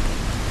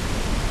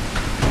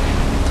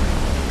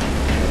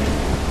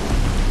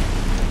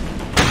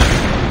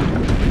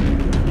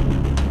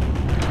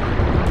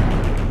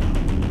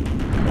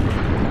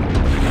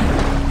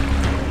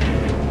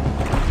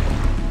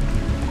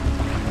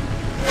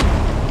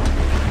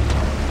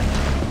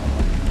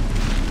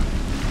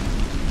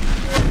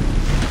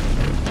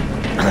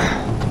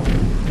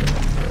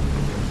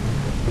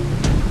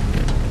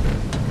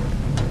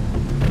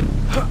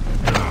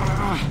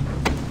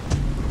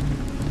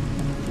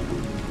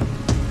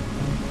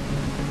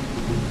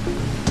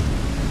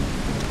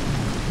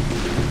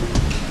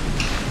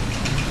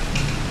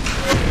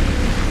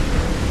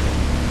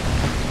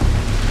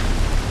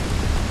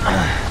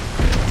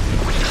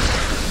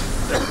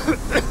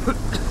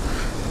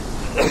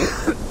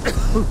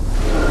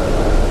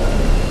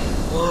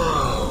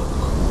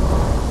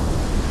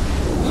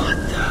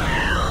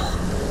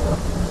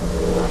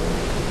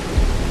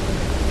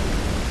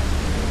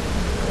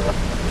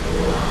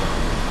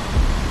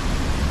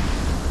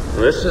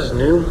 This is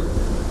new.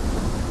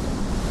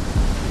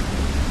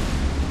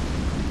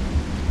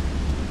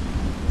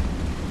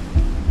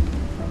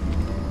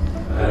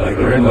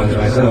 heard ones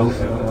myself.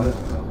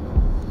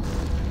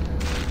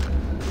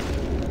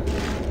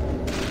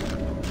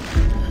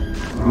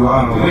 You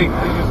are awake.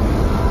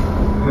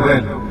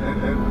 Well,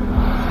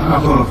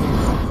 not all of you.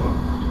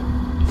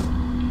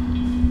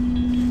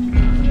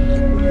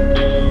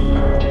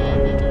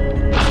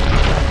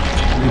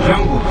 The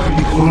jungle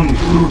feeds only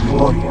through the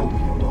warrior.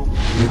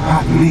 The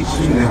path leads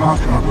to the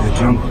heart of the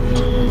jungle.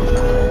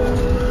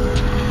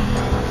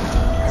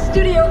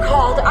 Studio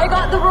called. I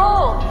got the role.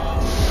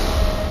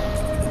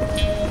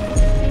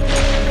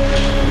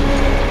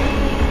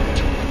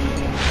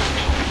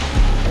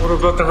 What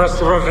about the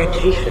rest of our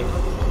vacation?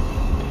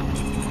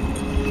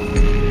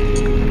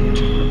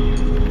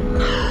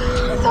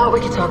 I thought we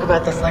could talk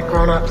about this like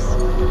grown-ups.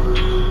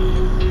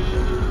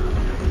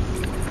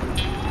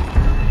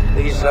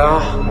 Lisa,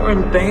 we're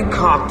in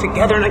Bangkok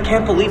together and I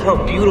can't believe how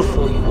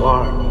beautiful you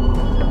are.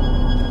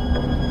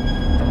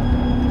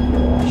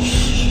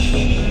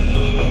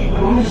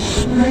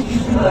 Make you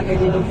feel like I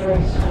did in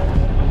France.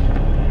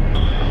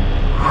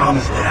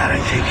 Promise Dad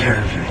I'd take care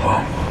of you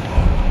both.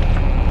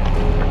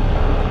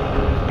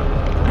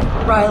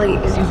 Riley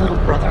is your little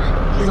brother.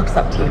 He looks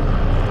up to you.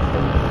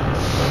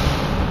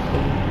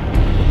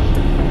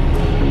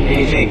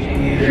 Hey, Jake,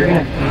 you're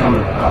gonna come to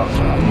the house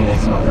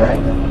next month,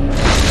 right?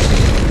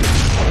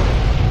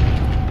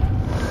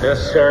 Yes,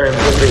 sir, it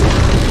will be.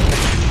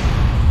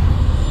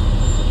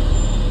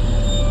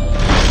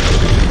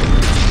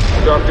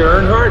 Dr.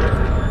 Earnhardt?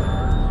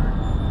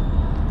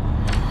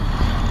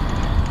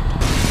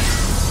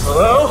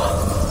 Hello?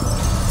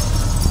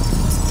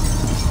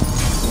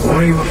 What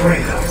are you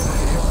afraid of?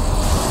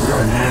 You're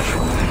a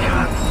natural with a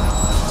gun.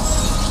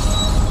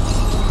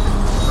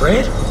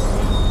 Great?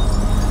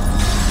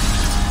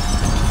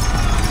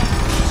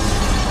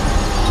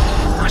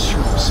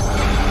 Mushrooms.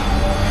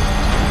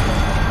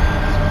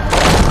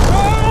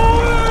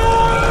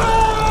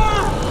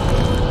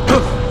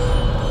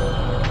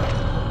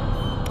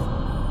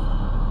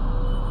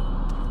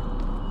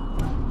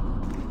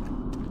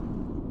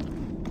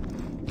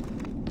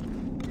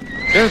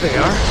 There they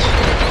are.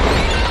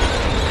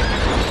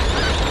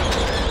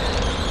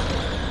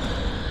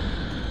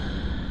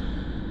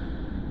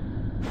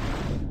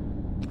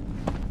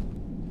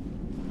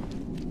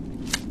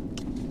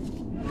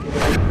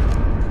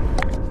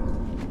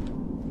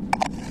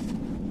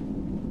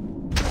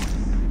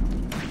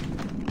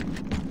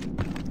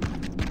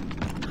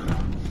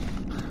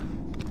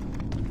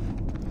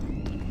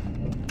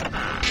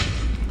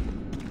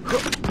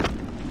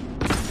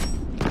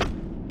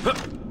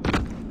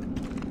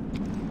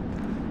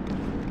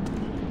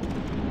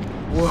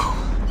 Whoa.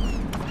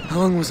 How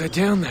long was I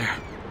down there?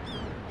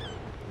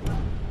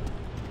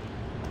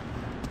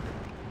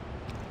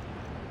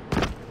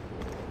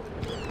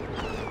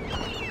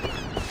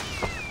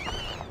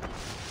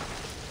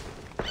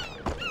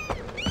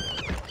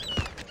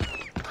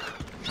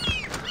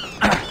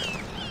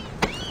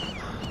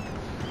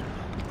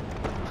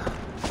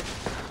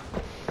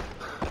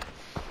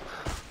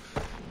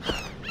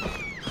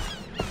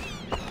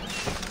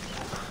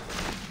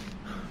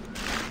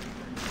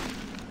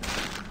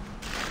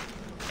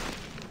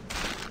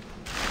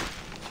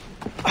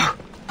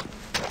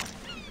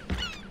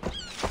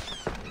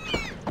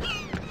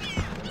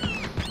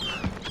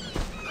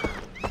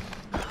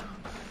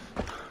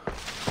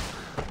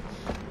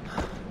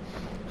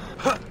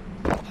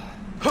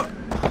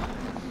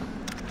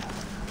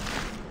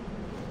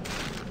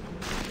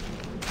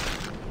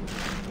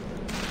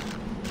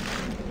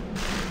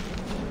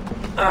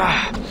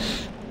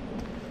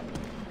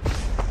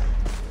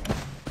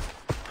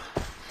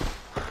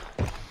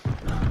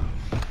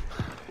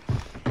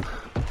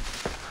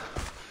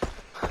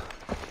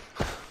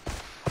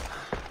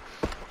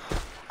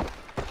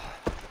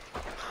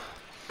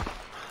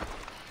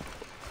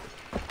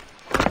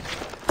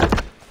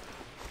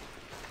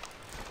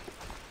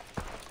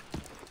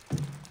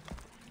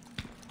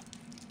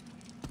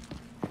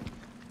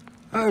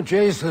 Oh,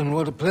 Jason,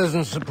 what a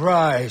pleasant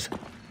surprise.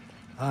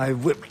 I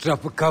whipped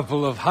up a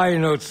couple of high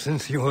notes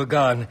since you were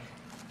gone.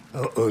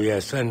 Oh,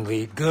 yes, and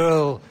the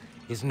girl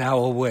is now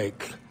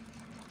awake.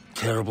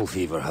 Terrible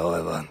fever,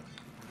 however.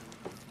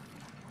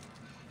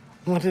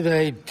 What did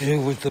I do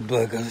with the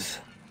burgers?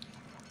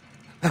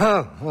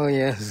 Oh,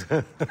 yes.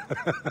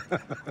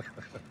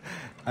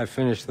 I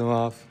finished them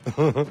off.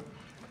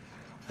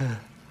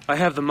 I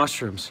have the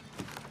mushrooms.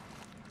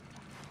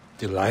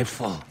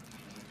 Delightful.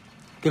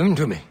 Give them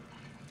to me.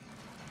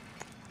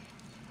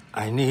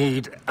 I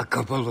need a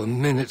couple of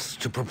minutes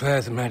to prepare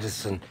the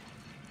medicine.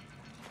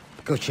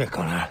 Go check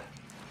on her.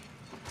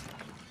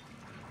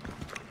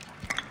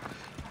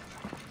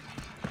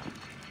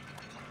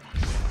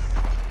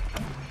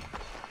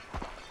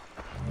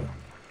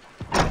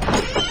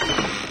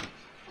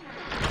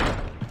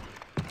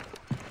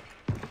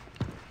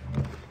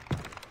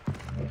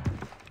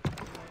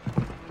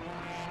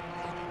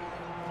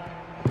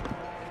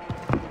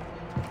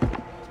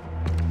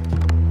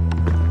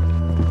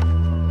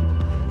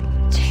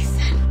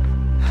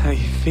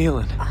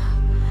 Feeling?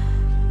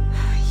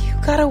 You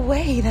got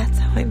away, that's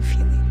how I'm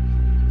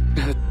feeling.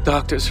 The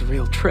doctor's a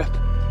real trip.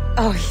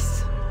 Oh,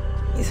 he's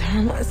He's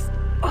harmless.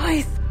 Oh,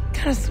 he's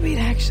kind of sweet,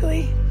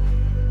 actually.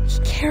 He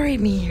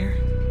carried me here.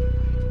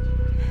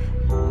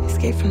 I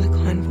escaped from the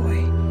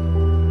convoy.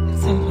 At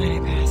some point, I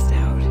passed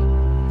out.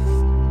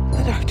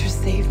 The doctor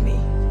saved me.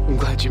 I'm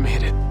glad you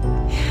made it.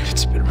 Yeah.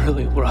 It's been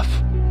really rough.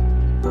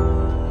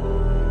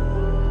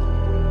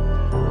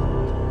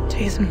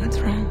 Jason, what's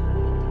wrong?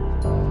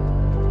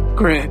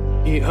 Grant,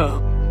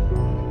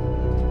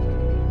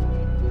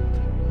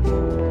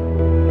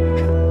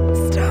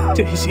 Stop.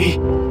 Daisy.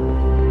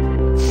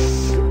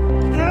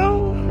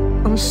 No.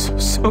 I'm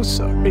so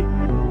sorry.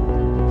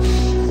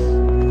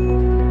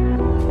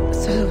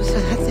 So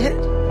that's it?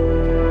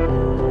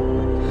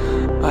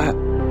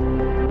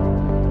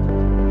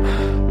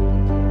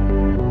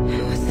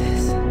 What's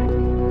this?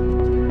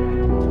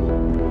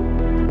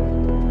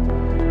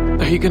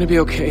 Are you gonna be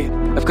okay?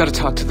 I've got to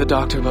talk to the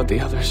doctor about the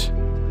others.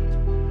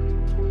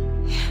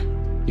 Yeah.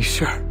 You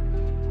sure?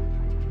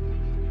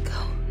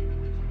 Go.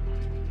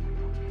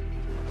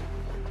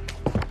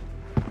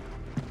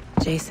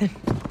 Jason.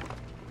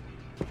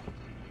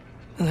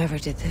 Whoever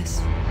did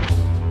this,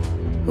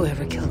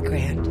 whoever killed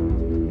Grant,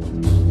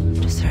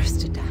 deserves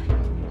to die.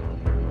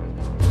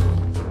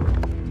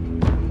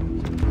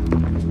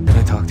 Can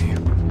I talk to you?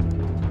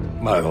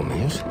 By all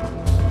means.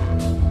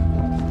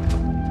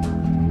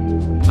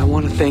 I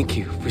want to thank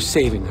you for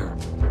saving her.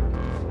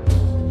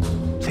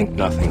 Think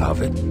nothing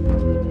of it.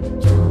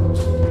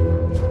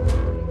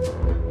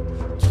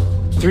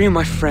 3 of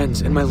my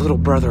friends and my little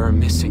brother are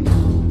missing.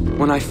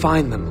 When I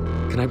find them,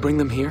 can I bring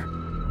them here?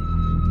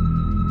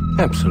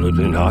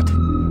 Absolutely not.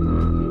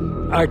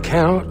 I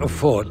cannot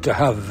afford to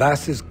have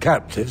Vass's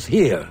captives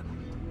here.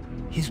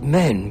 His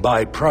men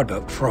buy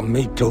product from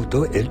me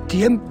todo el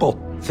tiempo.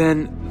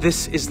 Then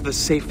this is the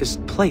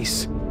safest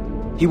place.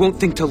 He won't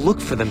think to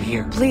look for them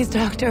here. Please,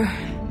 Doctor.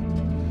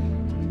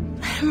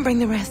 Let him bring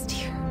the rest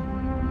here.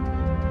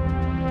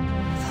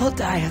 They'll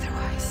die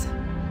otherwise.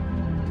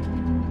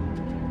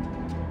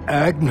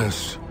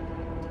 Agnes.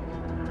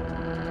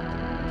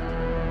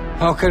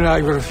 How can I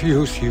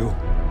refuse you?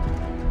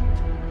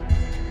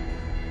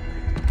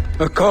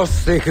 Of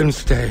course they can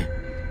stay.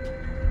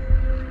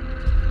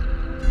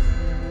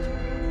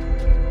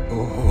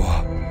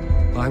 Oh,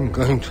 I'm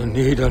going to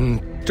need a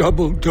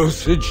double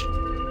dosage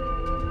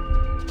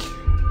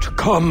to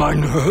calm my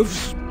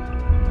nerves.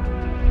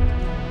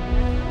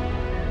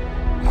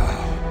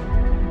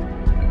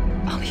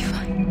 I'll be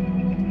fine.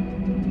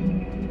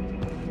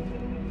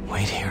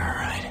 Wait here, all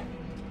right?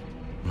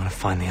 I'm gonna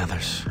find the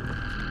others.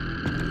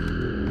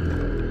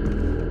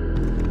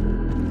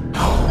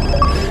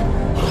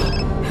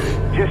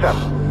 Jason,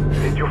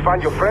 did you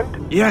find your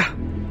friend?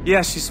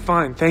 Yeah, she's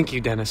fine. Thank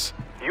you, Dennis.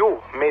 You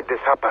made this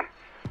happen,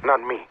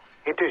 not me.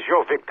 It is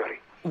your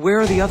victory. Where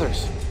are the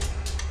others?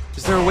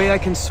 Is there a way I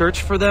can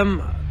search for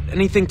them?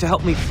 Anything to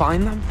help me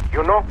find them?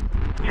 You know,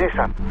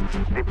 Jason,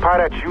 the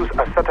pirates use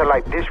a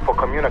satellite dish for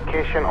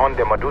communication on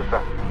the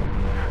Medusa.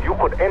 You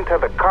could enter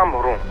the comm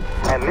room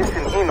and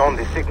listen in on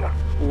the signal.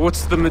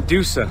 What's the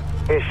Medusa?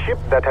 A ship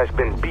that has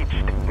been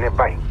beached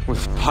nearby.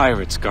 With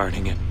pirates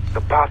guarding it.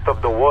 The path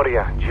of the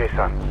warrior,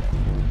 Jason.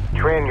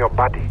 Train your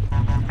body,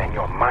 and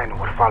your mind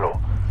will follow.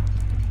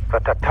 The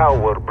Tatau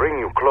will bring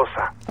you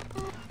closer.